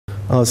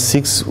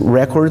6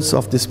 records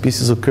of the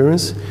species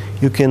occurrence,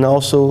 you can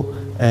also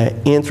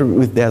enter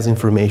with that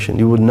information.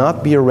 It would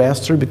not be a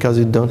raster because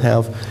you don't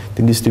have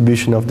the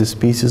distribution of the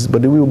species,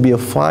 but it will be a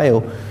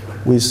file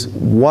with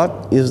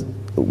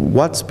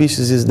what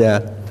species is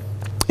that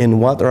and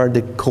what are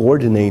the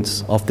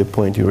coordinates of the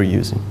point you are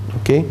using,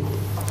 okay?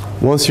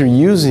 Once you're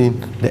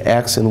using the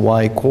X and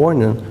Y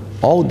coordinate,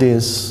 all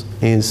this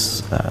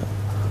is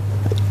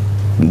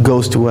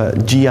goes to a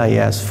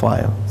GIS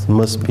file. It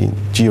must be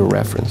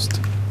georeferenced.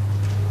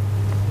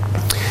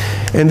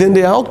 And then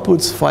the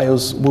outputs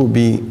files will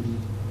be,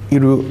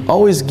 it will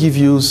always give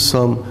you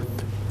some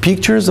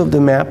pictures of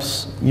the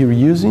maps you're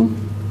using.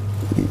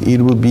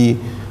 It will be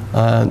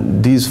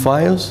these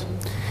files.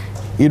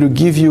 It will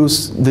give you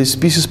the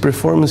species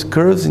performance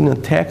curves in a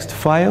text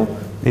file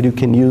that you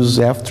can use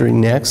after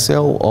in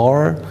Excel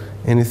or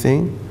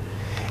anything.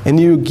 And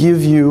it will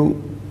give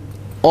you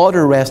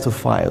other raster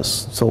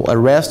files. So a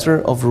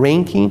raster of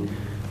ranking,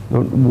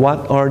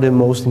 what are the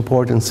most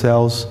important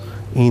cells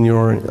in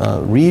your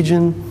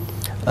region.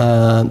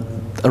 A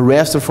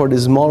raster for the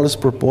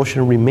smallest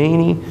proportion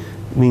remaining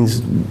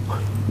means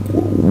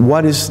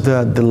what is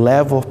the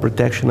level of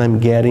protection I'm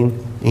getting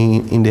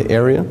in the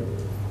area.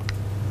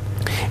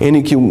 And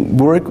you can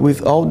work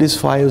with all these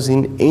files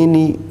in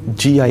any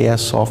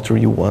GIS software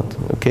you want,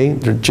 okay?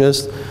 They're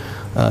just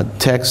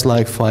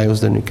text-like files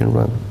that you can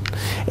run.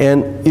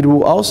 And it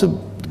will also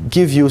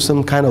give you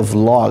some kind of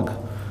log,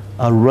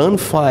 a run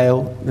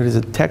file. There is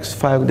a text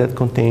file that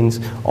contains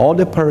all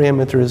the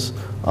parameters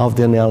of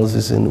the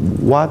analysis and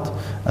what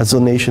a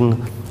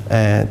zonation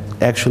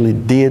actually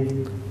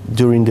did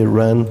during the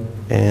run,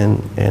 and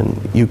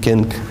you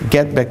can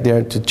get back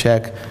there to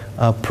check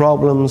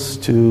problems,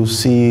 to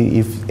see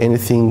if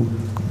anything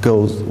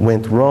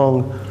went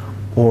wrong,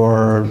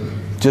 or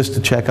just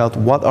to check out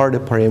what are the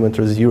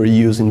parameters you're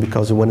using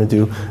because you want to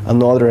do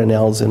another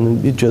analysis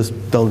and you just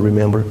don't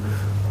remember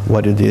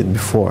what you did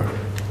before.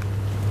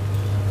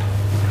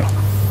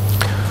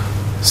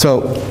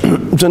 So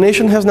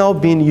zonation has now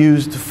been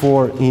used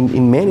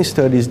in many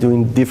studies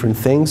doing different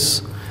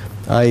things.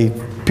 I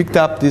picked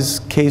up this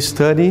case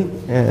study.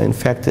 In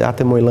fact,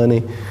 Ate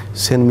Moilane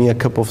sent me a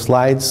couple of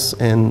slides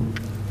and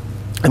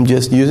I'm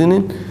just using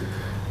it.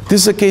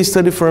 This is a case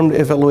study from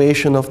the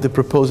evaluation of the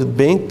proposed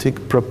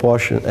benthic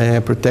proportion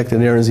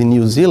protected areas in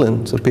New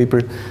Zealand. It's a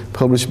paper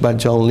published by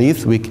John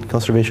Leithwick in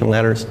Conservation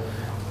Letters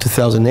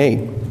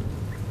 2008.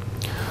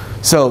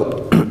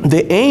 So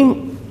the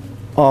aim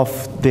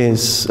of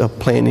this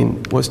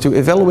planning was to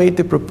evaluate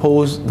the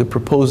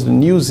proposed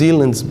New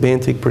Zealand's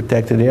benthic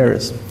protected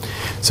areas.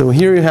 So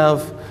here you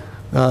have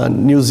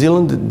New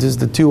Zealand. This is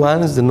the 2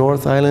 islands, the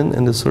North Island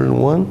and the southern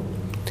one.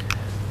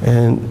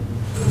 And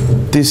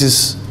this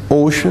is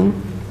ocean.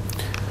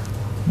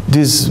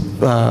 These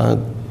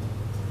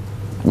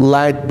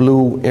light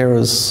blue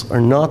areas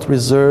are not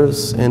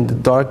reserves, and the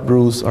dark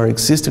blues are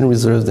existing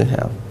reserves they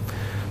have.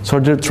 So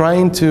they're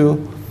trying to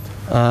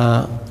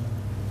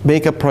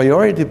make a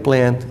priority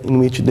plan in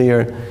which they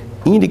are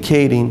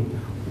indicating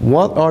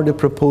what are the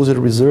proposed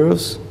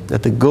reserves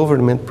that the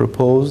government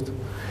proposed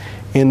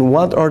and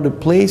what are the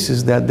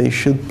places that they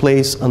should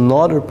place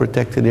another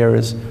protected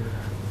areas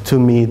to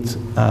meet,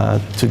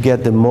 to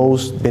get the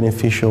most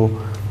beneficial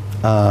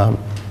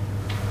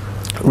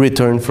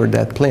return for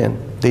that plan.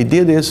 They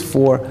did this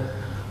for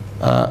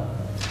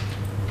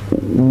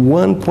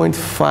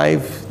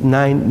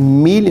 1.59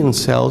 million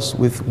cells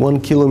with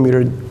 1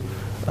 kilometer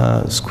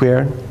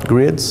square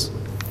grids,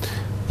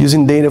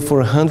 using data for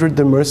 100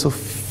 demersal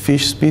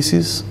fish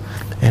species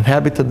and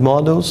habitat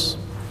models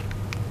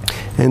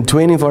and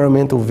 20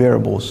 environmental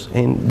variables.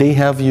 And they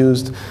have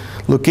used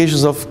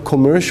locations of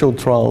commercial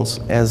trawls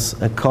as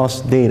a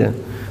cost data.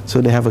 So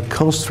they have a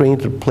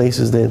constraint of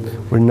places that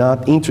were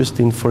not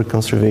interesting for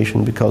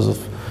conservation because of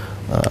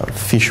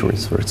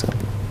fisheries, for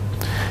example.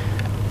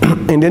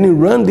 And then you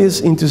run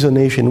this into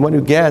zonation. What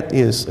you get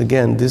is,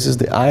 again, this is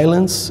the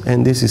islands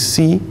and this is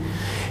sea.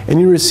 And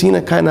you're seeing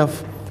a kind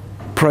of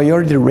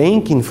priority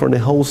ranking for the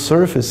whole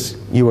surface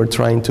you are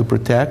trying to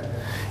protect.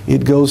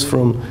 It goes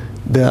from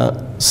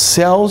the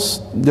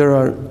cells that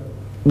are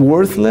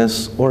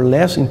worthless or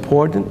less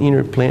important in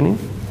your planning,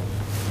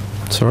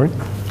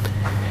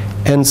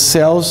 and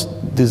cells,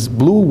 these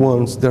blue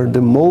ones, they're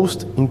the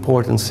most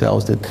important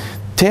cells, the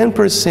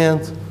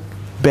 10%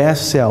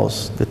 best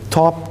cells, the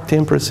top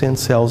 10%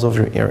 cells of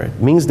your area.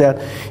 It means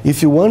that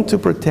if you want to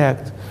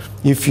protect,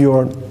 if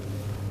your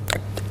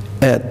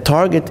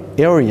target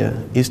area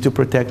is to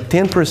protect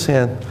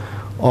 10%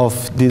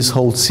 of this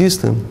whole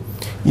system,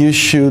 you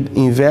should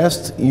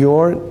invest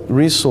your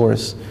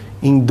resource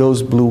in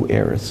those blue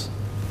areas.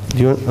 Do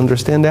you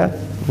understand that?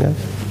 Yes?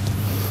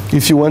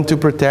 If you want to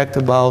protect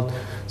about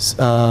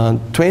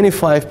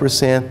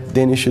 25%,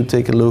 then you should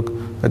take a look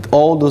at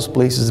all those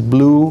places,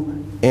 blue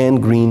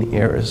and green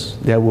areas.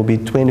 That will be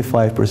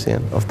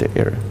 25% of the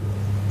area.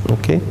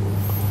 Okay?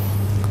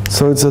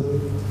 So it's a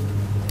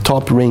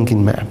top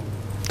ranking map.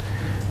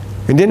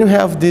 And then you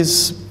have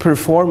this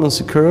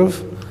performance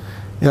curve.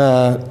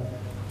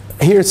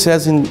 Here it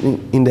says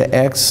in the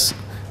X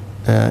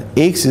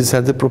axis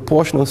as the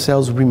proportion of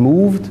cells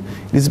removed.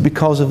 This is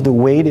because of the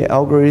way the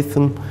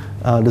algorithm,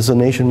 the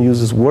zonation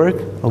uses work.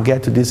 I'll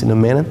get to this in a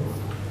minute.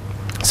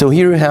 So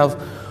here you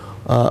have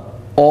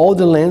all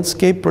the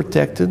landscape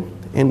protected,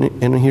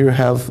 and here you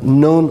have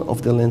none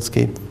of the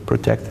landscape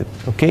protected,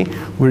 okay?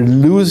 We're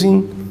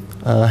losing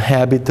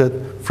habitat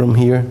from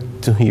here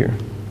to here,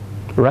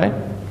 right?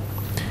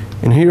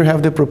 And here you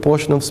have the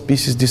proportion of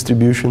species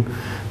distribution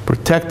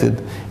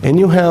protected. And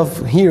you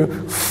have here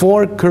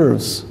 4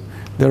 curves.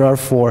 There are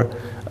for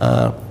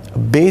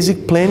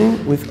basic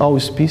planning with all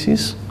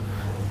species,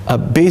 a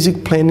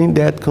basic planning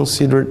that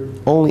considered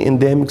only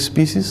endemic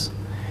species,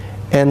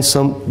 and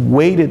some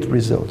weighted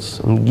results,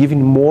 and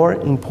giving more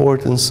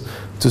importance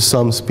to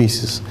some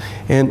species.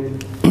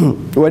 And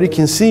what you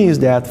can see is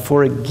that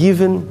for a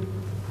given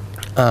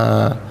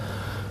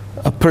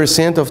a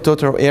percent of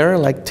total area,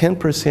 like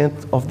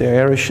 10% of the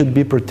area should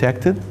be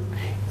protected.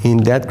 In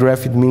that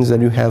graph, it means that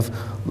you have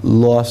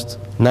lost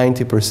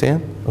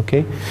 90%,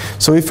 okay?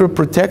 So if you're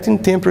protecting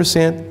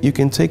 10%, you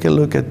can take a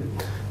look at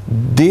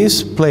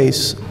this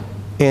place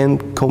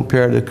and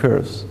compare the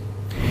curves.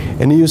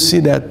 And you see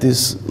that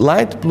this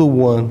light blue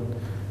one,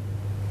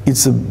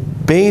 it's a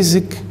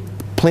basic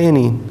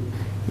planning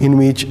in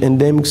which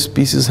endemic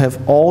species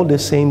have all the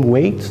same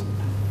weight.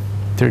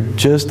 They're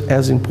just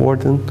as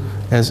important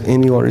as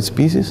any other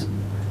species.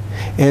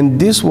 And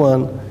this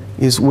one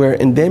is where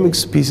endemic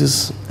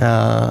species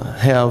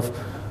have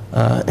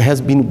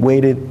been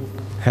weighted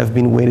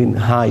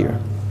higher.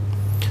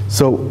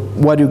 So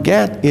what you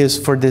get is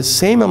for the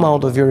same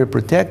amount of area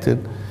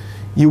protected,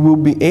 you will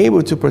be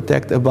able to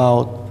protect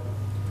about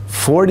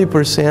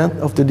 40%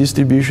 of the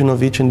distribution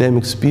of each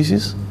endemic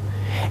species.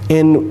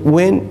 And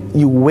when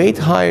you weight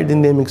higher the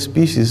endemic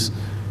species,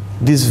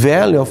 this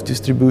value of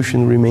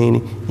distribution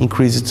remaining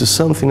increases to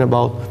something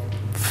about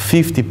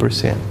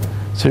 50%.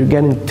 So you're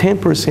getting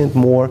 10%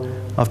 more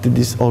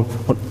of on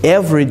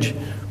average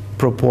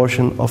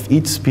proportion of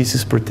each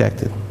species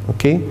protected,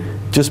 okay?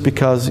 Just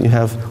because you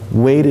have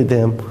weighted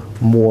them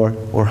more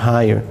or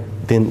higher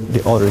than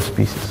the other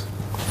species.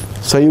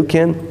 So you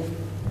can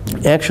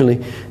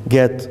actually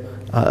get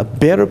a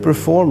better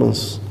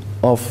performance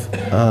of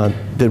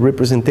the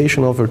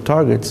representation of your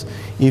targets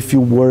if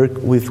you work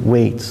with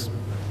weights.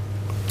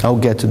 I'll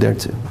get to there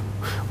too.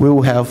 We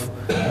will have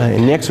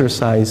an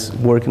exercise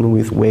working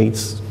with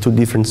weights to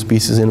different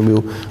species, and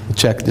we'll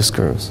check these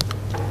curves.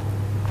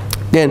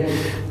 Then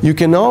you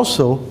can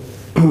also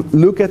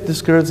look at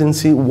these curves and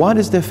see what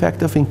is the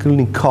effect of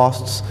including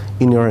costs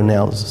in your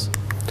analysis.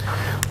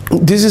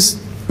 This is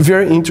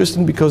very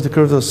interesting because the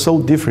curves are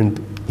so different.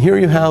 Here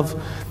you have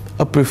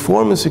a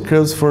performance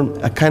curves for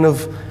a kind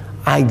of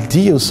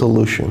ideal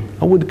solution.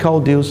 I would call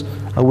this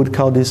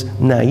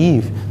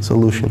naive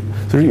solution.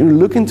 So you're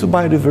looking to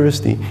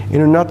biodiversity and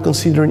you're not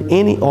considering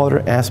any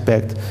other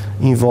aspect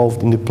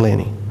involved in the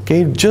planning.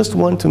 Okay, you just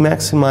want to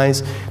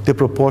maximize the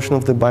proportion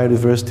of the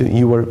biodiversity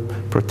you are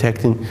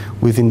protecting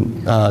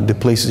within the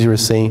places you're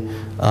saying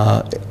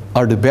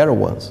are the better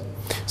ones.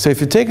 So if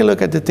you take a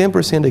look at the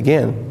 10%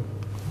 again,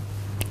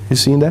 you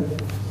seeing that?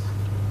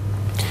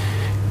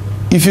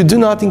 If you do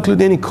not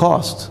include any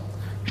cost,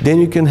 then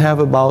you can have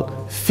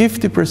about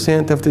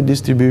 50% of the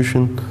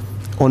distribution,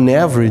 on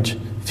average,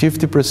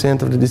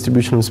 50% of the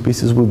distribution of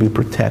species will be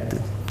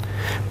protected.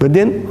 But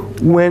then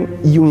when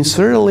you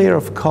insert a layer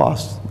of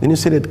cost, then you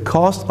say that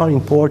costs are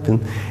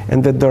important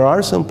and that there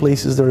are some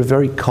places that are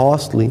very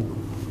costly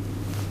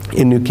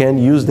and you can't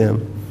use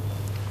them.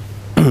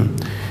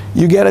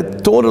 You get a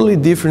totally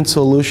different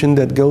solution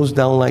that goes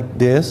down like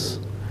this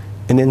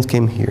and then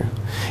came here.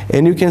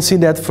 And you can see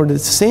that for the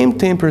same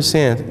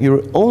 10%,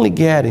 you're only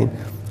getting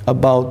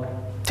about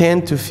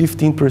 10 to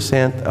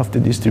 15% of the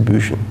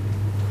distribution.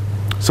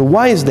 So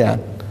why is that?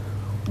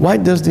 Why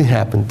does this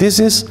happen? This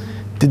is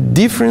the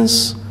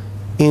difference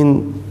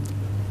in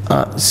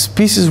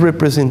species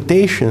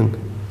representation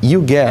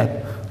you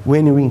get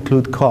when you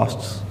include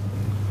costs.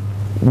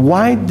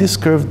 Why this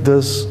curve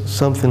does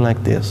something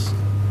like this?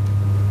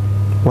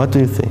 What do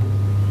you think?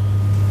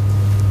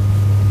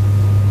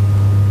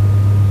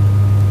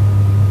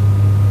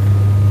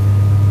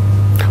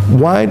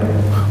 Why,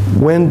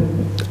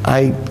 when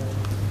I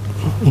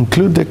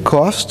include the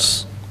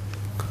costs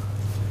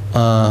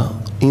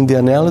in the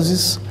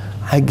analysis,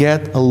 I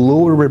get a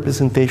lower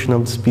representation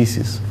of the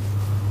species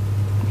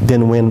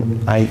than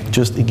when I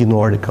just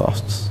ignore the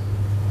costs?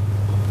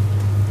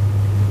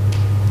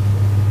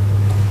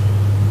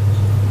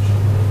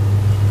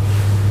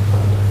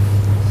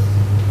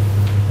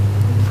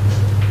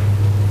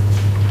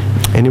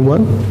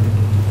 Anyone?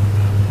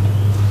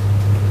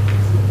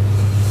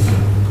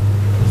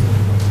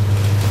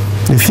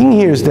 The thing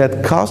here is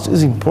that cost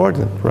is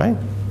important, right?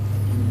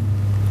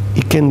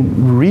 It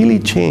can really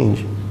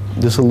change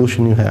the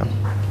solution you have.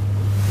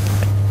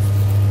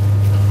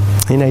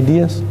 Any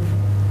ideas?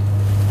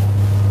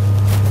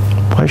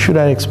 Why should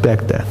I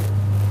expect that?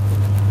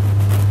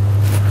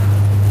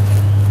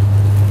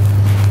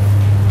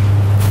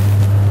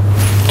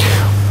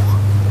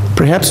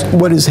 Perhaps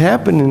what is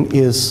happening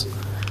is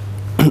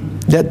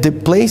that the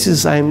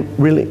places I'm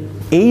really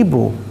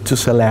able to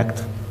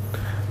select.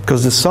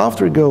 Because the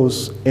software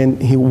goes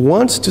and he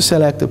wants to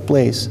select a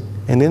place,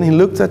 and then he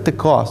looks at the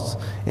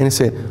costs and he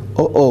said,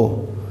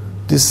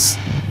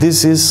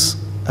 this is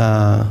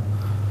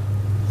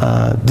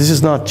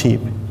not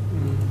cheap.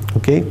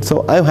 Okay,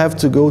 so I have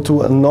to go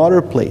to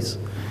another place,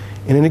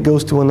 and then it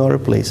goes to another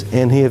place,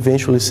 and he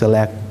eventually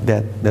selects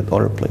that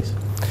other place.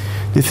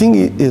 The thing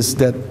is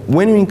that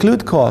when you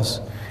include costs,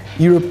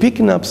 you're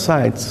picking up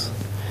sites.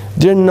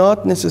 They're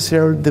not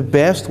necessarily the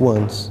best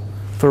ones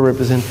for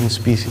representing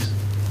species.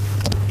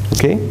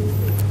 Okay?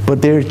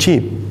 But they're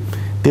cheap.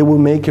 They will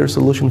make your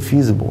solution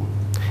feasible.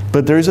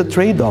 But there is a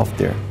trade-off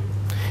there.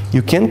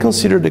 You can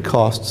consider the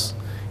costs.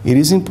 It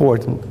is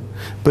important.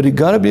 But you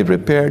got to be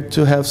prepared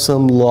to have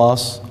some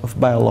loss of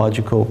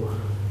biological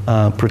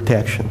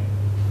protection.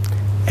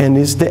 And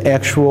it's the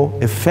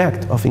actual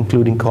effect of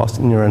including costs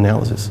in your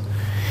analysis.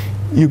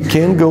 You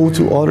can go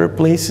to other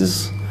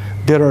places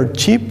that are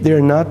cheap. They're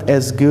not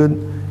as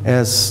good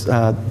as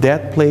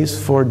that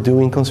place for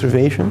doing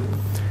conservation,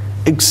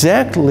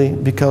 exactly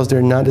because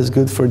they're not as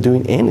good for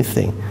doing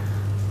anything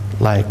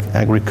like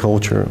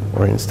agriculture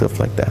or any stuff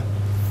like that.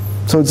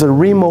 So it's a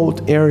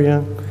remote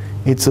area.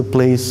 It's a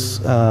place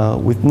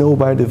with no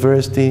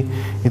biodiversity.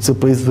 It's a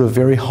place with a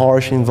very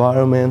harsh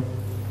environment.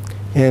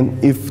 And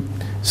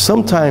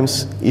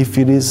sometimes if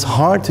it is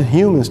hard to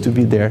humans to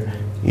be there,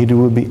 it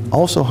will be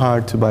also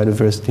hard to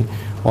biodiversity,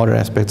 other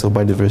aspects of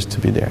biodiversity to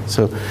be there.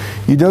 So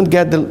you don't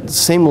get the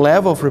same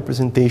level of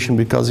representation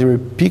because you're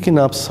picking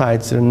up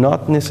sites that are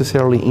not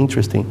necessarily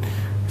interesting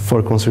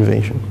for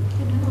conservation,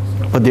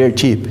 but they're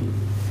cheap.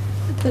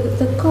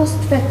 The cost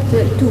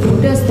factor, to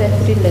who does that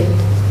relate?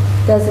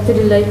 Does it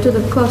relate to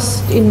the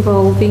cost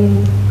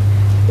involving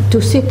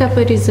to set up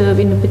a reserve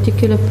in a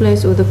particular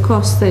place, or the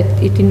cost that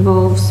it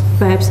involves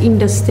perhaps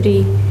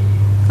industry?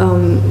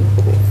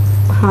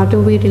 How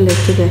do we relate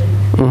to that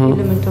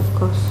element of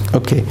cost?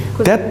 Okay,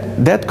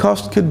 that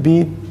cost could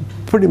be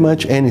pretty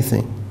much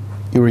anything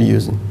you were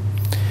using.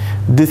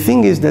 The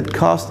thing is that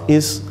cost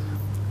is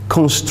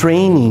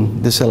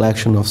constraining the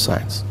selection of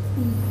sites.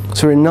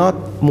 So you're not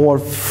more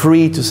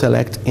free to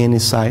select any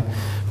site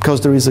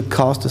because there is a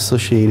cost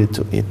associated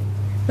to it.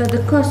 But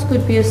the cost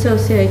could be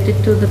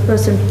associated to the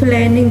person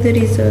planning the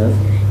reserve.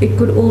 It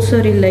could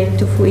also relate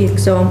to, for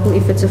example,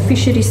 if it's a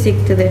fishery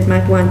sector that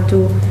might want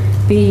to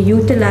be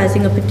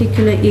utilizing a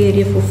particular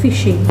area for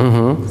fishing.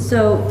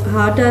 So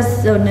how does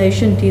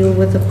Zonation deal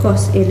with the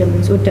cost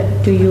elements, or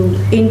do you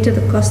enter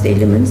the cost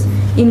elements,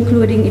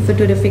 including if it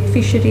would affect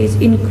fisheries,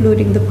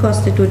 including the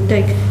cost it would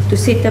take to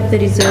set up the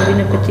reserve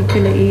in a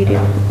particular area?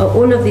 Are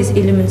all of these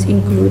elements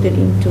included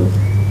into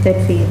that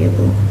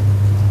variable?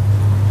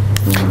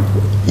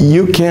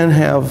 You can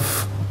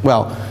have,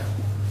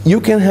 you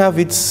can have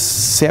it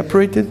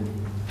separated,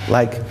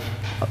 like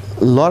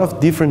a lot of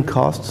different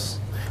costs,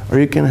 or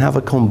you can have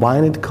a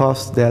combined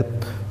cost that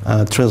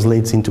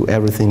translates into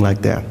everything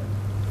like that.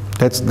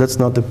 That's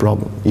not the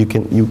problem. You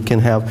can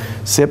have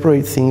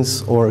separate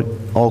things or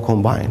all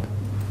combined,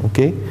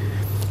 okay?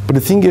 But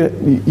the thing,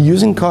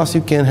 using cost,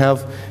 you can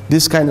have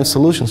this kind of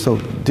solution. So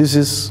this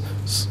is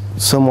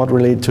somewhat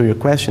related to your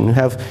question. You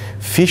have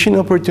fishing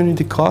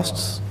opportunity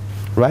costs,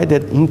 right?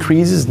 That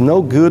increases,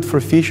 no good for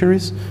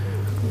fisheries.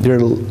 They're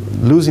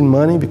losing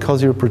money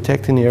because you're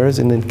protecting areas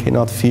and they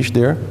cannot fish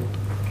there.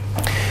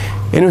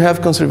 And you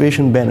have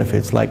conservation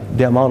benefits, like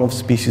the amount of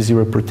species you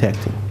are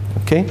protecting,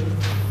 okay?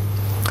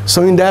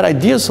 So in that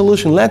ideal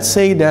solution, let's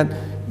say that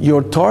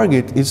your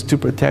target is to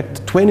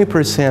protect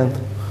 20%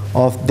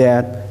 of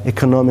that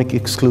economic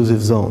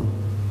exclusive zone,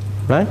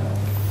 right?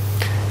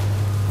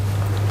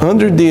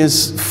 Under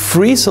this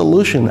free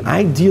solution,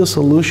 ideal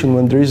solution,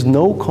 when there is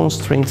no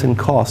constraints and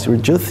costs, you're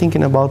just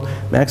thinking about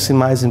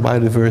maximizing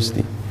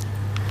biodiversity,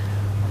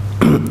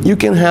 you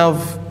can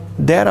have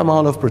that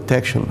amount of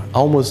protection,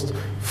 almost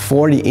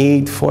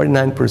 48,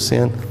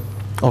 49%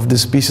 of the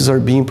species are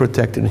being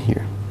protected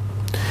here.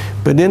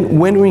 But then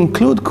when we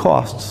include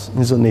costs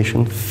in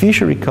zonation,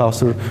 fishery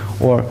costs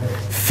or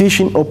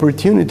fishing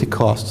opportunity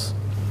costs,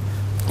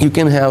 you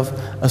can have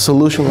a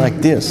solution like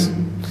this.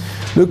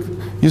 Look,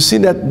 you see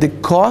that the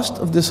cost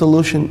of the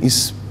solution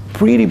is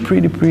pretty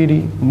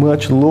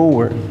much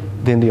lower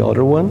than the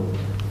other one.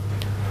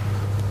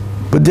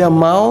 But the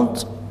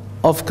amount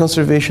of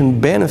conservation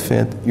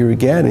benefit you're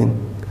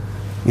getting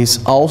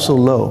is also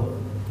low.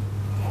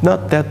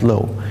 Not that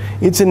low.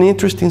 It's an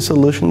interesting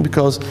solution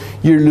because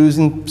you're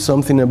losing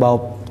something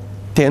about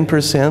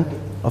 10%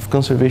 of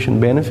conservation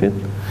benefit,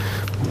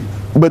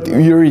 but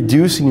you're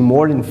reducing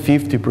more than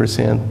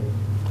 50%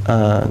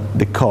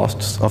 the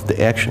costs of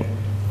the action.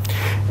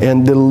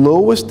 And the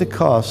lowest the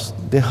cost,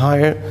 the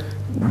higher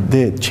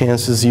the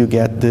chances you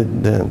get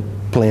the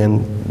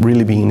plan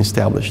really being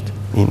established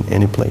in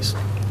any place.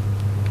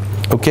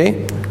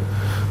 Okay?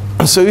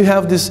 So you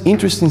have this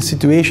interesting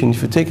situation.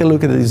 If you take a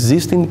look at the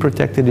existing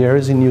protected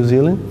areas in New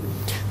Zealand,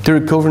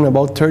 they're covering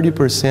about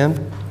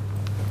 30%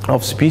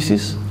 of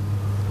species,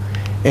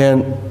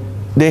 and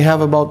they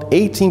have about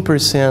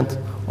 18%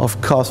 of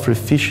cost for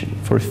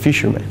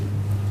fishermen,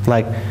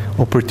 like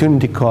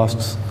opportunity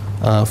costs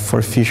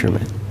for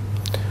fishermen.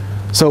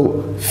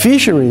 So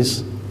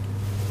fisheries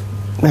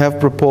have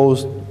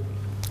proposed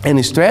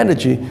a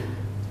strategy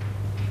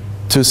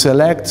to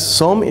select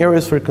some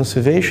areas for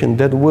conservation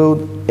that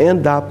will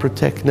end up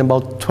protecting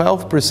about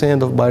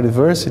 12% of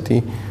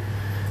biodiversity,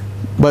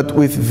 but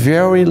with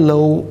very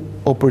low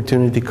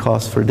opportunity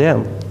cost for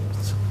them,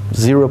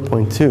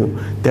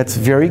 0.2. That's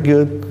very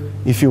good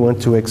if you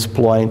want to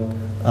exploit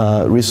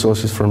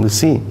resources from the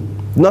sea.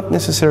 Not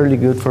necessarily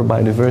good for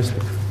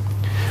biodiversity.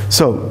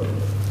 So,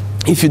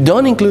 if you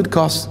don't include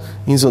costs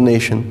in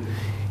zonation,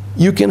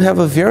 you can have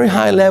a very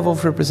high level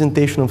of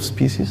representation of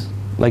species,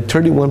 like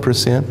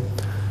 31%,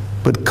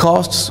 but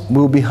costs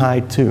will be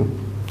high too.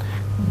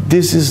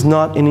 This is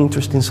not an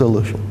interesting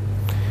solution.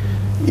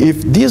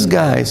 If these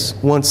guys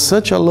want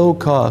such a low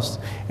cost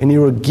and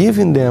you are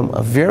giving them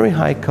a very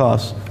high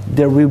cost,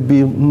 there will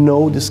be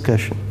no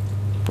discussion,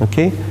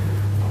 okay?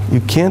 You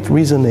can't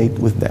resonate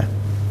with that.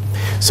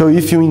 So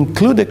if you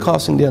include the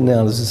cost in the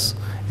analysis,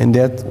 and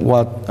that's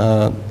what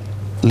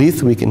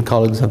Lithwick and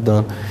colleagues have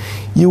done,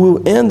 you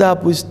will end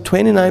up with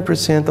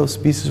 29% of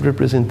species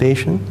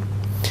representation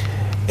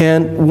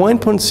and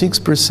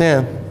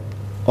 1.6%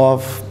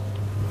 of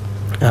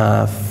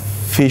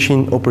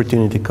fishing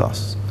opportunity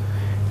costs.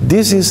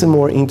 This is a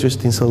more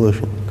interesting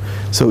solution.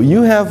 So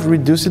you have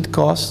reduced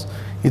costs.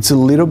 It's a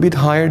little bit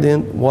higher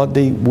than what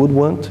they would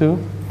want to,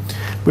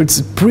 but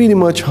it's pretty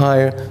much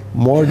higher,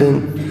 more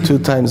than 2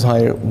 times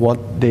higher what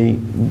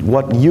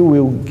you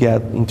will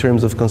get in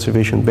terms of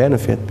conservation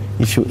benefit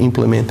if you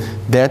implement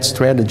that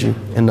strategy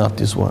and not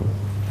this one.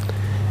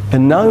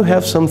 And now you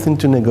have something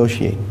to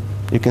negotiate.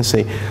 You can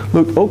say,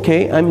 look,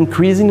 okay, I'm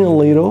increasing a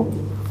little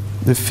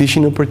the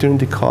fishing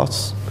opportunity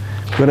costs,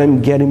 but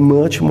I'm getting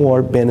much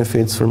more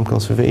benefits from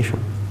conservation.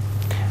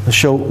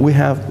 So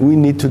we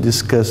need to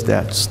discuss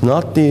that. It's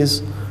not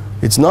this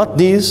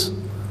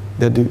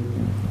that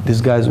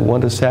these guys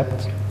won't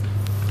accept,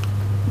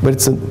 but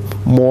it's a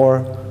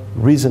more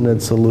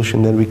reasoned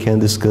solution that we can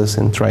discuss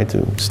and try to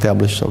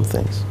establish some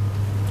things.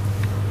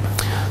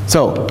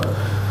 So,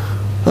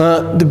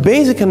 the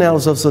basic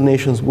analysis of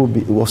zonation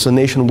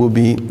will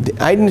be the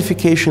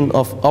identification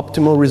of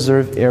optimal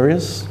reserve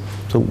areas.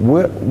 So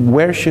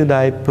where should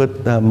I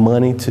put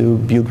money to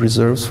build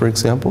reserves, for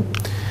example?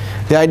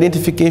 The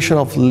identification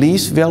of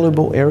least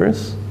valuable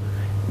areas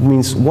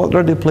means what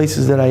are the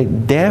places that I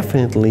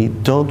definitely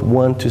don't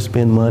want to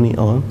spend money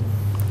on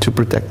to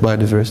protect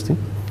biodiversity.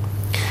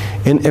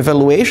 And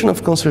evaluation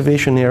of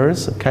conservation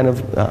areas, a kind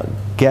of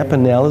gap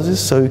analysis,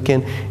 so you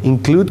can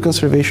include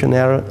conservation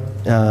area,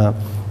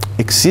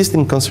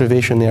 existing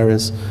conservation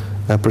areas,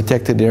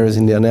 protected areas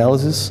in the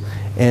analysis,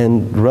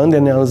 and run the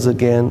analysis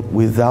again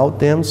without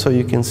them, so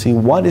you can see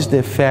what is the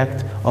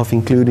effect of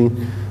including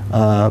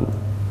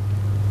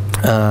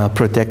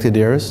protected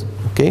areas.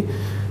 Okay,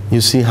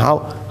 you see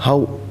how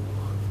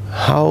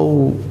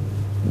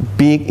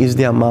big is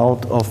the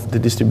amount of the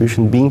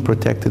distribution being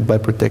protected by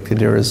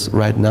protected areas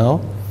right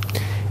now.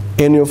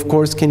 And you, of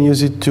course, can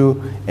use it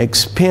to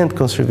expand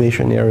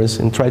conservation areas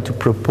and try to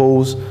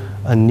propose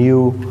a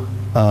new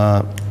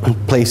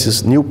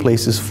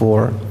places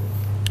for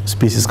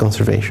species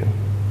conservation.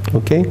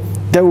 Okay,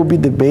 that will be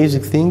the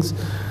basic things.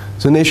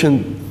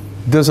 Zonation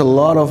has a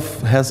lot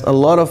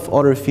of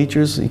other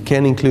features. It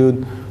can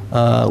include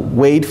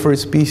weight for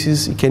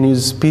species. It can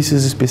use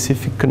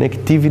species-specific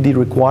connectivity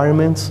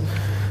requirements.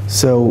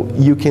 So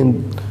you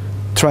can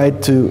try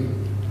to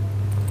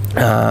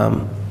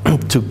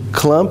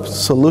clump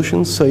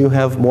solutions, so you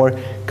have more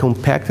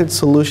compacted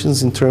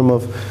solutions in terms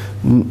of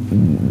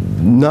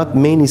not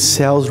many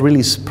cells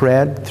really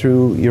spread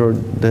through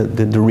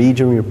the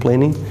region you're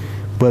planning,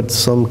 but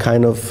some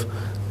kind of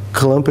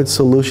clumped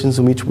solutions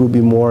which will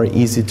be more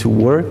easy to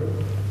work.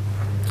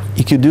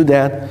 You could do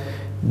that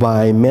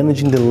by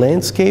managing the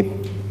landscape,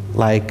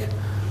 like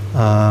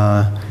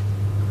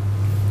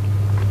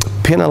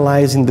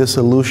penalizing the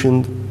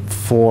solution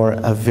for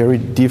a very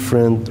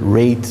different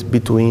rate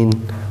between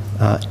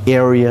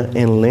area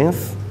and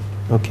length,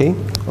 okay,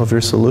 of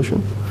your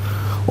solution.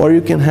 Or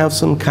you can have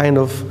some kind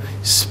of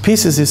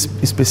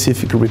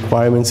species-specific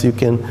requirements. You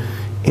can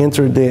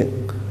enter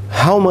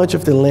how much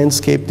of the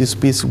landscape this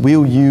species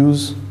will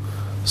use,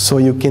 so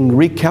you can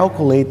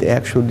recalculate the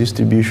actual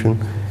distribution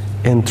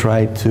and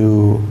try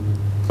to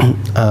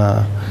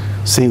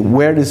say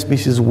where the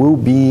species will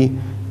be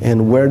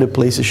and where the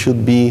places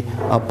should be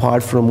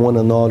apart from one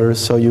another,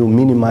 so you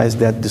minimize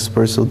that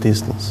dispersal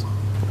distance.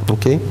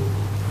 Okay?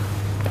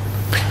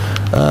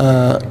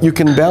 You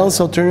can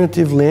balance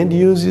alternative land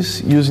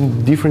uses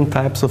using different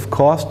types of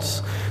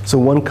costs. So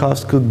one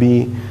cost could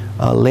be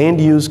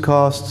land use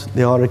cost,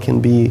 the other can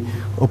be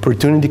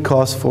opportunity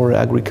cost for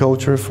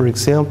agriculture, for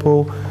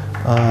example,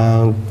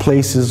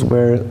 places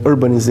where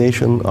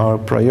urbanization are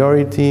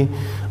priority,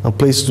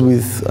 places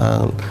with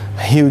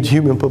huge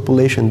human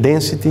population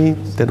density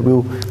that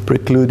will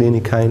preclude any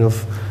kind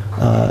of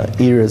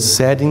area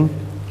setting.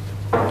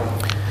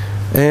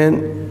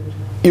 And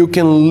you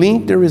can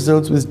link the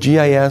results with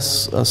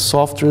GIS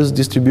softwares,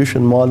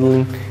 distribution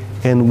modeling,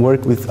 and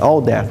work with all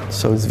that.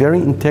 So it's very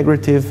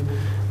integrative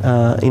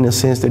in a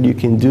sense that you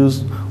can do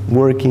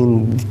work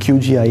in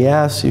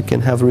QGIS, you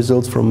can have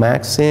results from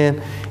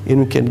Maxent, and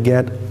you can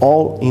get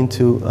all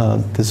into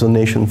the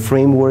zonation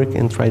framework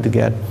and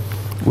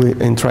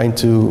trying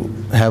to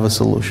have a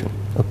solution.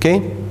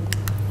 Okay?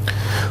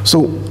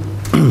 So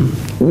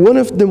one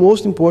of the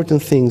most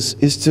important things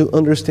is to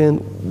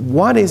understand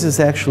what is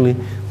actually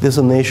the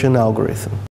zonation algorithm.